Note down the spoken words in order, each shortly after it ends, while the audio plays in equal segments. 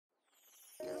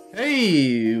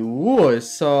Hey,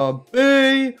 what's up,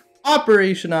 hey?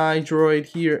 OPERATIONiDROID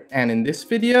here, and in this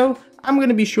video, I'm going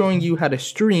to be showing you how to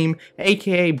stream,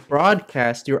 aka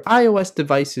broadcast, your iOS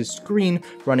device's screen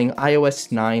running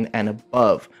iOS 9 and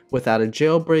above without a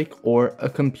jailbreak or a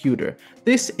computer.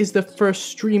 This is the first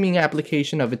streaming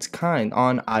application of its kind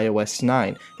on iOS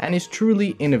 9 and is truly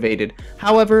innovative.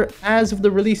 However, as of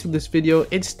the release of this video,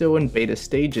 it's still in beta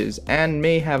stages and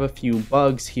may have a few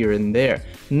bugs here and there.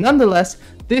 Nonetheless,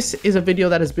 this is a video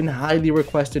that has been highly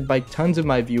requested by tons of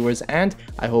my viewers, and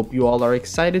I hope you all are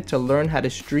excited to learn how to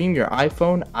stream your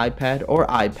iPhone, iPad, or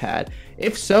iPad.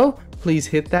 If so, please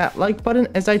hit that like button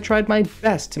as I tried my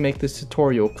best to make this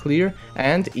tutorial clear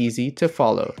and easy to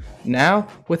follow. Now,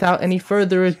 without any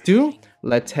further ado,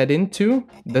 let's head into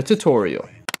the tutorial.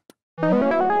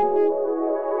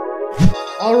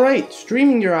 Alright,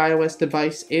 streaming your iOS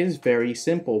device is very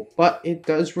simple, but it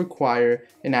does require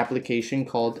an application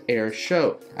called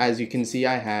AirShou, as you can see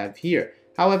I have here.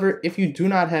 However, if you do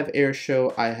not have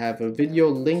AirShou, I have a video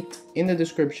linked in the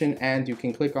description and you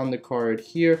can click on the card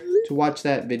here to watch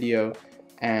that video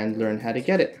and learn how to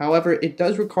get it. However, it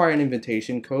does require an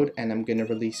invitation code, and I'm going to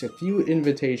release a few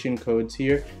invitation codes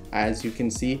here. As you can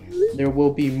see, there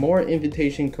will be more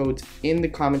invitation codes in the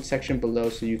comment section below,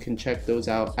 so you can check those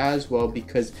out as well,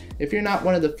 because if you're not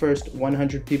one of the first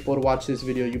 100 people to watch this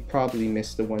video, you probably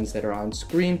missed the ones that are on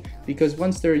screen, because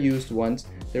once they're used once,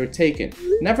 they're taken.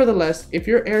 Nevertheless, if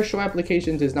your AirShou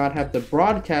application does not have the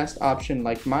broadcast option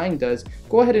like mine does,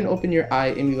 go ahead and open your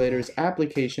iEmulators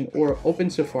application or open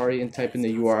Safari and type in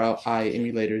the URL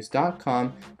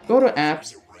iemulators.com, go to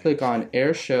apps, click on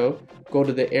AirShou, go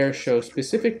to the AirShou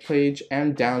specific page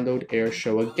and download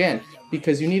AirShou again,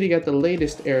 because you need to get the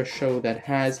latest AirShou that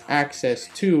has access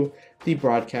to the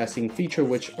broadcasting feature,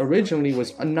 which originally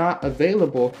was not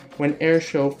available when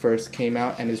AirShou first came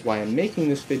out, and is why I'm making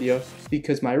this video,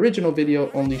 because my original video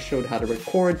only showed how to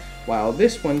record while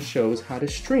this one shows how to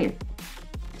stream.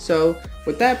 So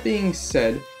with that being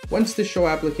said, once the Shou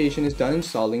application is done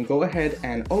installing, go ahead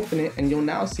and open it, and you'll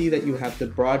now see that you have the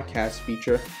broadcast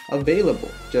feature available,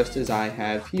 just as I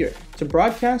have here. To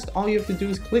broadcast, all you have to do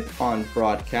is click on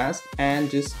broadcast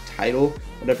and just title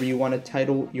whatever you want to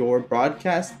title your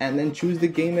broadcast, and then choose the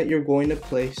game that you're going to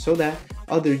play so that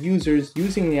other users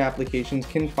using the applications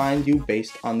can find you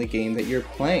based on the game that you're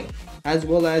playing. As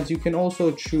well as you can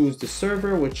also choose the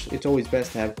server, which it's always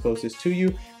best to have closest to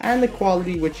you, and the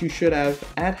quality, which you should have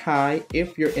at high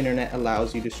if your internet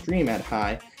allows you to stream at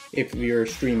high. If your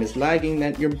stream is lagging,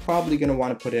 then you're probably going to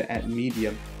want to put it at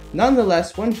medium.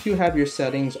 Nonetheless, once you have your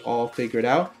settings all figured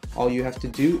out, all you have to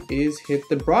do is hit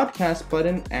the broadcast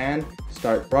button and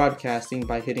start broadcasting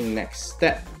by hitting next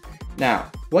step.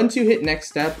 Now, once you hit next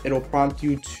step, it'll prompt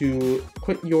you to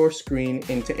put your screen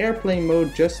into airplane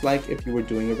mode, just like if you were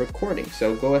doing a recording.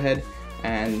 So go ahead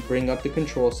and bring up the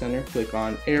control center, click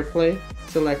on AirPlay,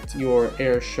 select your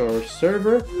AirShou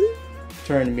server,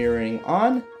 turn mirroring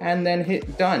on, and then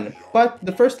hit done. But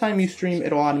the first time you stream,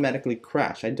 it'll automatically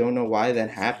crash. I don't know why that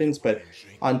happens, but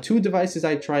on two devices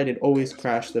I tried, it always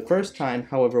crashed the first time.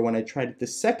 However, when I tried it the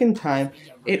second time,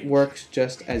 it works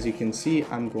just as you can see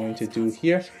I'm going to do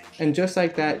here. And just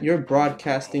like that, you're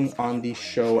broadcasting on the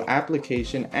Shou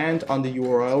application and on the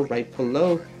URL right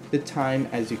below the time,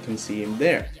 as you can see in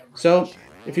there. So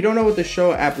if you don't know what the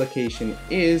Shou application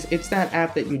is, it's that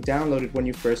app that you downloaded when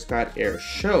you first got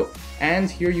AirShou. And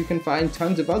here you can find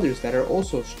tons of others that are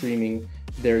also streaming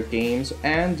their games,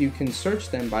 and you can search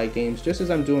them by games, just as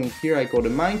I'm doing here. I go to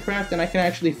Minecraft and I can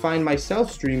actually find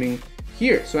myself streaming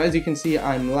here. So as you can see,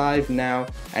 I'm live now,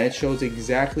 and it shows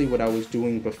exactly what I was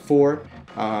doing before.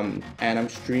 And I'm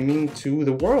streaming to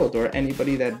the world, or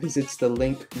anybody that visits the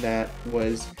link that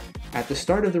was at the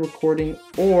start of the recording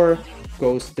or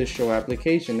goes to the Shou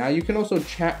application. Now you can also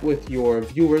chat with your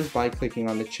viewers by clicking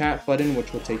on the chat button,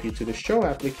 which will take you to the Shou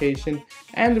application,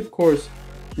 and of course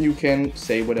you can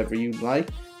say whatever you'd like.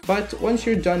 But once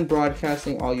you're done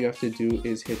broadcasting, all you have to do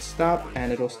is hit stop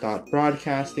and it'll stop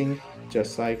broadcasting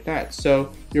just like that.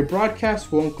 So your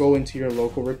broadcasts won't go into your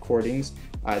local recordings.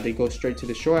 They go straight to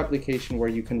the Shou application, where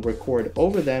you can record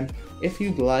over them if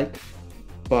you'd like.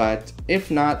 But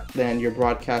if not, then your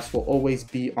broadcast will always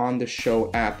be on the Shou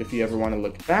app if you ever want to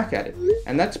look back at it.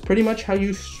 And that's pretty much how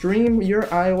you stream your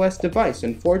iOS device.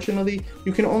 Unfortunately,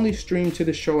 you can only stream to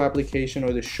the Shou application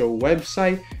or the Shou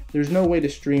website. There's no way to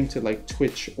stream to like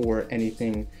Twitch or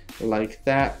anything like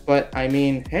that. But I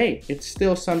mean, hey, it's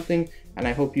still something, and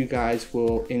I hope you guys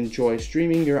will enjoy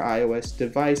streaming your iOS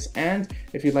device. And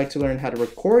if you'd like to learn how to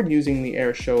record using the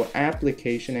AirShou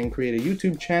application and create a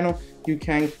YouTube channel, you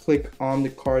can click on the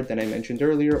card that I mentioned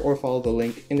earlier or follow the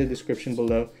link in the description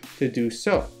below to do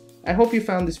so. I hope you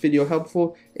found this video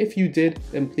helpful. If you did,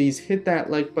 then please hit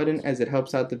that like button as it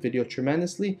helps out the video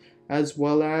tremendously, as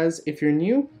well as if you're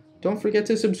new, don't forget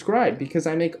to subscribe because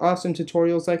I make awesome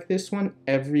tutorials like this one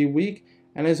every week.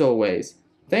 And as always,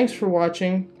 thanks for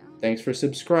watching, thanks for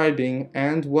subscribing,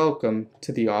 and welcome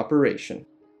to the operation.